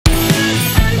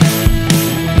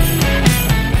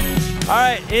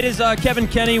It is Kevin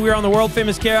Kenny. We're on the world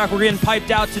famous KROQ. We're getting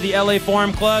piped out to the LA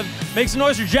Forum Club. Make some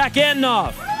noise for Jack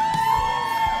Antonoff.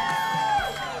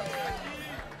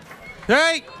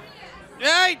 Hey!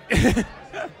 Hey!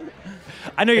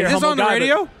 I know you're Is this on the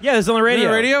radio? Yeah, this is on the radio.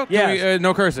 On the radio? Yeah.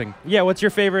 No cursing. Yeah, what's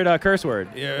your favorite curse word?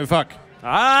 Yeah, fuck.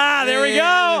 Ah, there we go.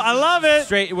 I love it.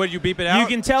 Straight, would you beep it out? You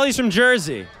can tell he's from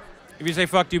Jersey. If you say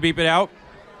fuck, do you beep it out?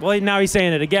 Well, now he's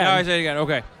saying it again. No, I say it again.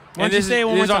 Okay. Why don't you say it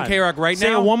one more time? This is on KROQ right now?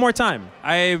 Say it one more time.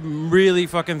 I'm really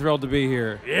fucking thrilled to be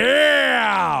here.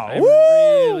 Yeah! I'm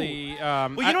really...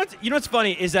 well, you know what's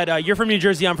funny is that you're from New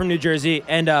Jersey, I'm from New Jersey,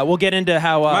 and we'll get into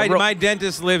how... my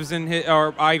dentist lives in his...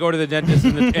 Or I go to the dentist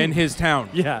in his town.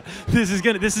 Yeah. We just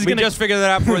figured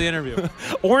that out before the interview.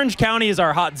 Orange County is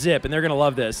our hot zip, and they're going to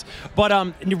love this.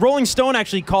 But Rolling Stone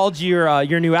actually called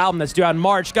your new album that's due out in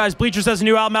March. Guys, Bleachers has a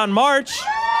new album out in March.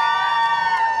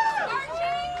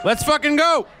 Let's fucking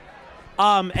go!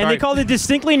 And they called it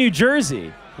Distinctly New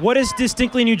Jersey. What is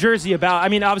Distinctly New Jersey about? I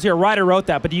mean, obviously a writer wrote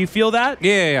that, but do you feel that?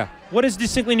 Yeah. What is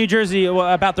Distinctly New Jersey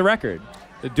about the record?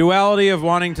 The duality of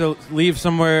wanting to leave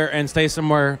somewhere and stay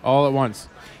somewhere all at once.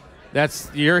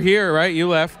 You're here, right? You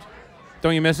left.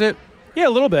 Don't you miss it? Yeah, a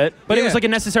little bit, but it was like a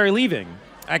necessary leaving.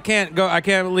 I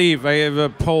can't leave. I have a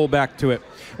pull back to it.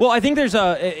 Well, I think there's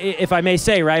if I may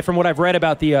say, right, from what I've read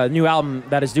about the new album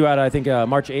that is due out, I think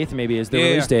March 8th maybe is the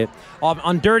release date.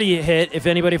 On Dirty Hit, if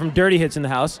anybody from Dirty Hit's in the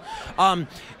house.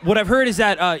 What I've heard is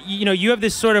that, you have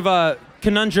this sort of a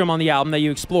conundrum on the album that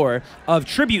you explore of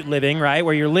tribute living, right,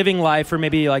 where you're living life for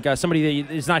maybe like somebody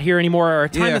that is not here anymore or a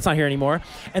time that's not here anymore.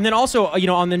 And then also,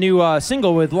 on the new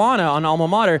single with Lana on Alma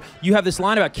Mater, you have this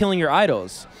line about killing your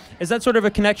idols. Is that sort of a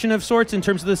connection of sorts in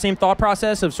terms of the same thought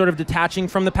process of sort of detaching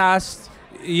from the past?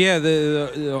 Yeah,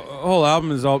 the whole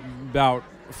album is all about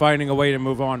finding a way to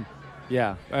move on.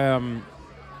 Yeah.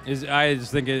 I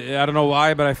just think I don't know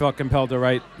why, but I felt compelled to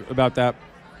write about that.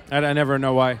 I never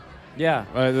know why. Yeah.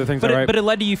 The things I write. But it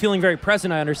led to you feeling very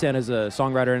present, I understand, as a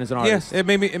songwriter and as an artist. Yes, it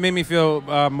made me feel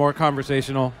more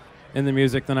conversational in the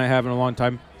music than I have in a long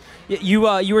time. You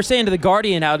were saying to The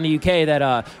Guardian out in the UK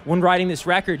that when writing this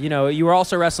record, you were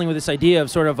also wrestling with this idea of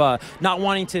sort of not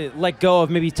wanting to let go of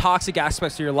maybe toxic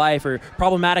aspects of your life or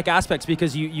problematic aspects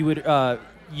because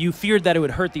you feared that it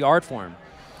would hurt the art form.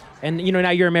 And now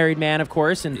you're a married man, of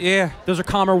course, and those are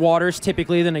calmer waters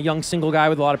typically than a young single guy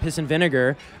with a lot of piss and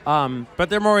vinegar. But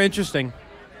they're more interesting.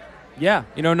 Yeah.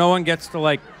 No one gets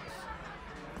to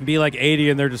be like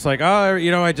 80 and they're just like,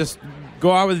 I just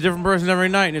go out with a different person every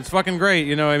night and it's fucking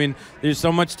great. I mean, there's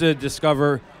so much to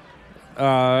discover,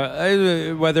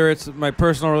 whether it's my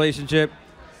personal relationship,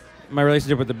 my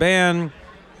relationship with the band,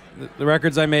 the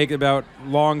records I make about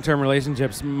long-term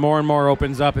relationships. More and more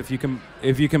opens up if you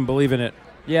can believe in it.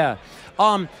 Yeah.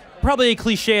 Probably a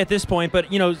cliche at this point, but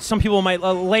some people might,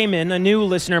 a new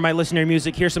listener might listen to your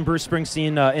music, hear some Bruce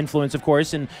Springsteen influence, of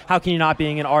course, and how can you not,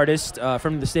 being an artist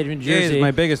from the state of New Jersey? Yeah, he's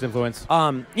my biggest influence.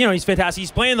 He's fantastic.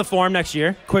 He's playing the Forum next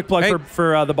year. Quick plug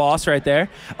for the boss right there.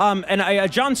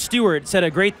 And Jon Stewart said a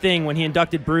great thing when he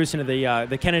inducted Bruce into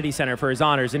the Kennedy Center for his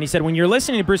honors, and he said, when you're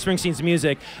listening to Bruce Springsteen's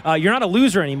music, you're not a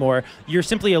loser anymore. You're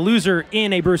simply a loser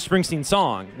in a Bruce Springsteen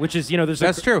song, which is,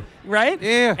 That's true. Right?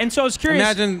 Yeah. And so I was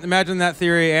curious. Imagine that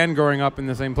theory and growing up in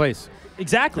the same place.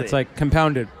 Exactly. It's like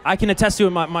compounded. I can attest to it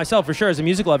myself for sure as a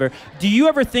music lover. Do you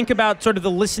ever think about sort of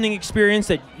the listening experience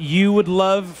that you would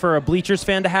love for a Bleachers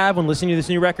fan to have when listening to this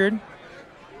new record?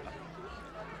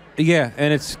 Yeah,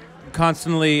 and it's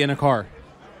constantly in a car.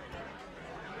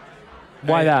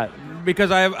 Why that? Because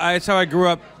it's how I grew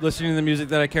up listening to the music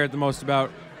that I cared the most about.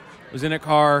 I was in a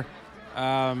car.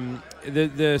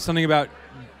 Something about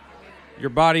your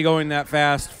body going that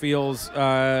fast feels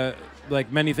like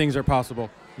many things are possible.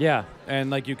 Yeah. And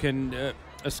like you can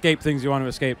escape things you want to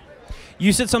escape.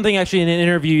 You said something actually in an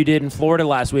interview you did in Florida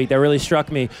last week that really struck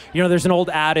me. There's an old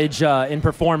adage in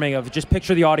performing of just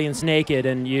picture the audience naked,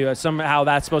 and somehow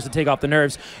that's supposed to take off the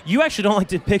nerves. You actually don't like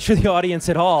to picture the audience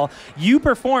at all. You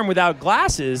perform without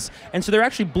glasses, and so they're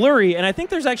actually blurry, and I think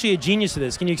there's actually a genius to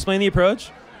this. Can you explain the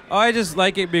approach? Oh, I just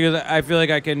like it because I feel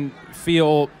like I can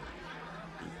feel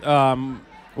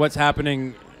what's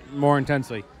happening more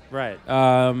intensely. Right.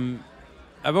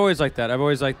 I've always liked that.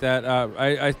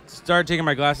 I started taking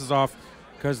my glasses off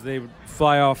because they would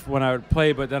fly off when I would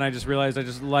play, but then I just realized I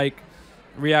just like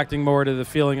reacting more to the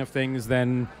feeling of things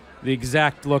than the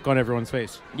exact look on everyone's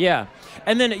face. Yeah.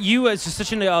 And then you, as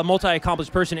such a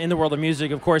multi-accomplished person in the world of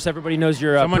music, of course, everybody knows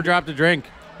you're... Someone dropped a drink.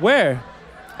 Where?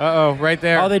 Uh-oh, right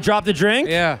there. Oh, they dropped a drink?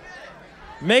 Yeah.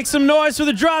 Make some noise for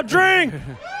the drop drink!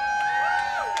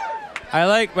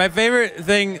 My favorite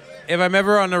thing if I'm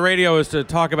ever on the radio, is to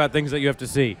talk about things that you have to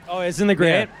see. Oh, isn't it great?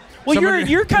 Yeah. Well,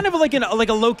 you're kind of like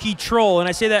a low key troll, and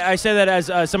I say that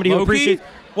as somebody who appreciates.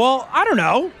 Well, I don't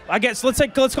know. I guess let's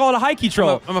call it a high key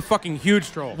troll. I'm a fucking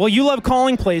huge troll. Well, you love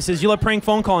calling places. You love prank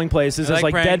phone calling places as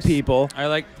like dead people. I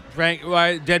like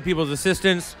dead people's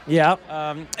assistants. Yeah.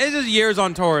 It's just years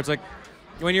on tour. It's like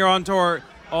when you're on tour,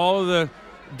 all of the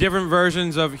different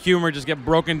versions of humor just get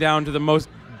broken down to the most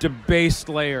debased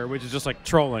layer, which is just like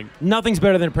trolling. Nothing's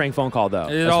better than a prank phone call, though.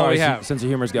 It's all we have. Sense of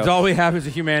humors go. It's all we have as a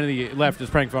humanity left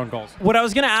is prank phone calls. What I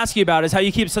was going to ask you about is how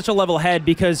you keep such a level head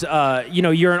because,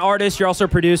 you're an artist, you're also a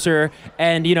producer,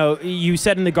 and, you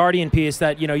said in the Guardian piece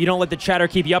that, you don't let the chatter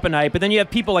keep you up at night, but then you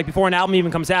have people, like, before an album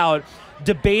even comes out,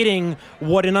 debating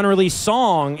what an unreleased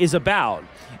song is about.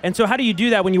 And so how do you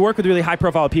do that when you work with really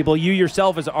high-profile people? You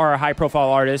yourself are a high-profile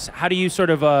artist. How do you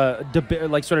sort of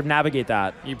navigate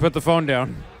that? You put the phone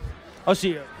down. Oh,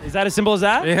 so is that as simple as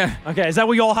that? Yeah. Okay, is that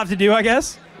what you all have to do, I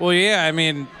guess? Well, yeah, I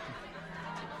mean,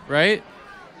 right?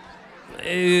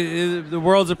 The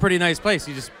world's a pretty nice place.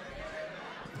 You just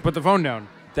put the phone down.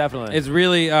 Definitely. It's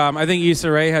really, I think Issa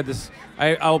Rae had this,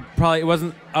 I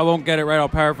won't get it right, I'll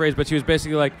paraphrase, but she was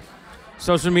basically like,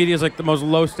 social media is like the most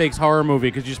low-stakes horror movie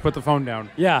because you just put the phone down.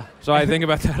 Yeah. So I think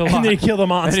about that a lot. And then you kill the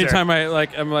monster. Anytime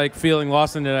I'm feeling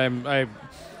lost in it, I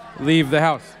leave the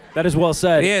house. That is well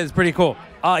said. Yeah, it's pretty cool.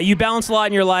 You balance a lot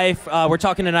in your life. We're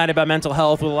talking tonight about mental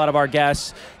health with a lot of our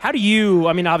guests. How do you,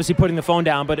 obviously putting the phone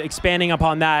down, but expanding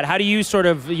upon that, how do you sort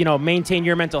of, maintain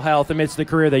your mental health amidst the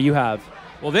career that you have?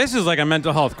 Well, this is like a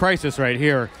mental health crisis right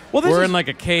here. Well, we're in like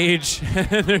a cage.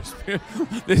 This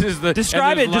is the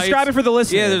describe it for the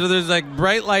listener. Yeah, there's like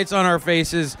bright lights on our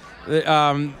faces.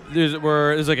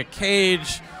 There's like a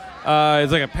cage.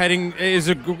 It's like a petting. Is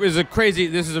a crazy.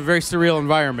 This is a very surreal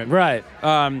environment. Right.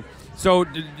 So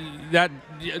that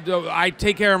I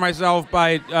take care of myself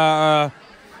by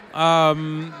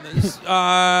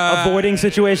avoiding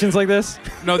situations like this.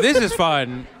 No, this is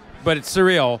fun, but it's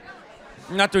surreal.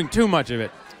 I'm not doing too much of it.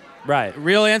 Right.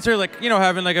 Real answer, like,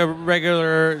 having like a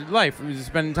regular life,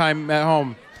 spending time at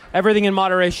home. Everything in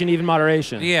moderation, even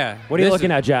moderation. Yeah. What are you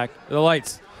looking at, Jack? The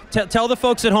lights. Tell the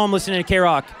folks at home listening to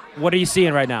KROQ, what are you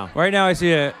seeing right now? Right now I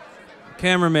see a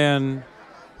cameraman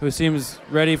who seems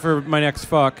ready for my next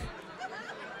fuck.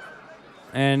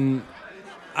 And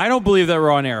I don't believe that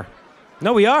we're on air.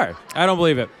 No, we are. I don't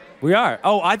believe it. We are.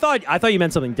 Oh, I thought you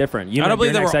meant something different. I don't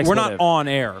believe that we're not on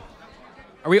air.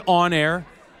 Are we on air?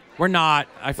 We're not.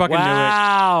 I fucking knew it.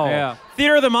 Wow. Yeah.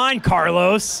 Theater of the mind,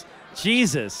 Carlos.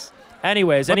 Jesus.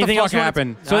 Anyways, what anything the fuck else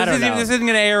happened? So this isn't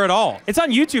going to air at all. It's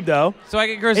on YouTube, though. So I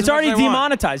can curse. It's already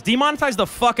demonetized. Demonetize the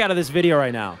fuck out of this video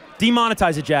right now.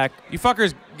 Demonetize it, Jack. You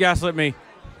fuckers gaslit me.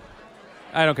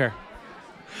 I don't care.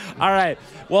 All right.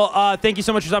 Well, thank you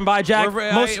so much for stopping by, Jack.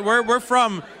 We're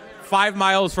from 5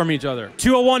 miles from each other.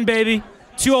 201, baby.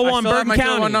 201, Bergen County.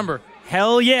 201 number.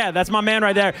 Hell yeah, that's my man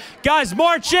right there. Guys,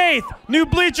 March 8th, new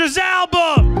Bleachers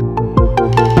album.